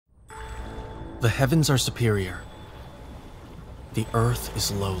The heavens are superior. The earth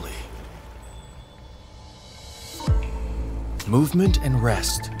is lowly. Movement and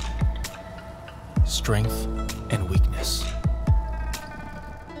rest. Strength and weakness.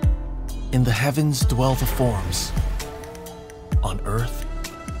 In the heavens dwell the forms. On earth,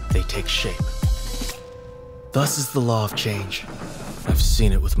 they take shape. Thus is the law of change. I've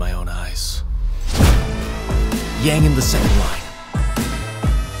seen it with my own eyes. Yang in the second line.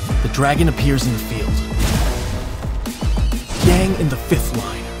 The dragon appears in the field. Yang in the fifth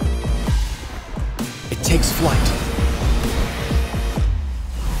line. It takes flight.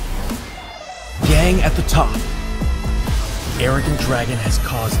 Yang at the top. The arrogant dragon has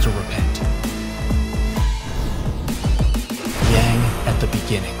cause to repent. Yang at the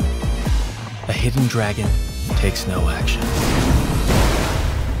beginning. A hidden dragon takes no action.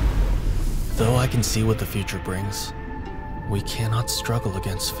 Though I can see what the future brings, we cannot struggle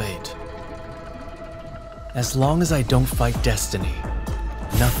against fate. As long as I don't fight destiny,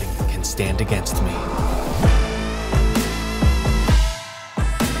 nothing can stand against me.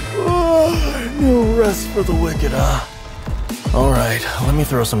 No rest for the wicked, huh? Alright, let me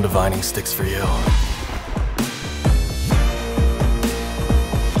throw some divining sticks for you.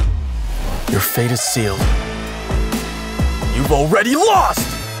 Your fate is sealed. You've already lost!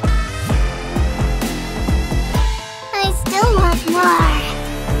 I still want more.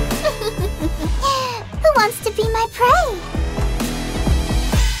 Who wants to be my prey?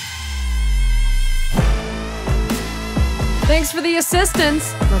 Thanks for the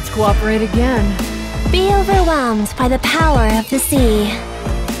assistance. Let's cooperate again. Be overwhelmed by the power of the sea.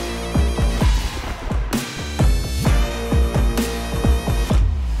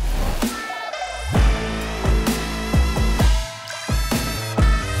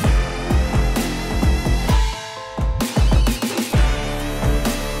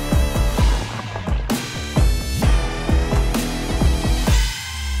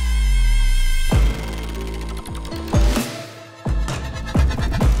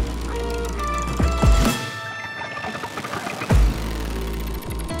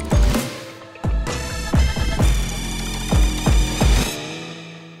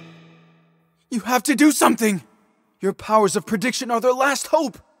 You have to do something! Your powers of prediction are their last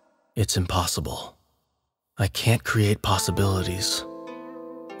hope! It's impossible. I can't create possibilities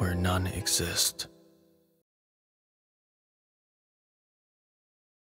where none exist.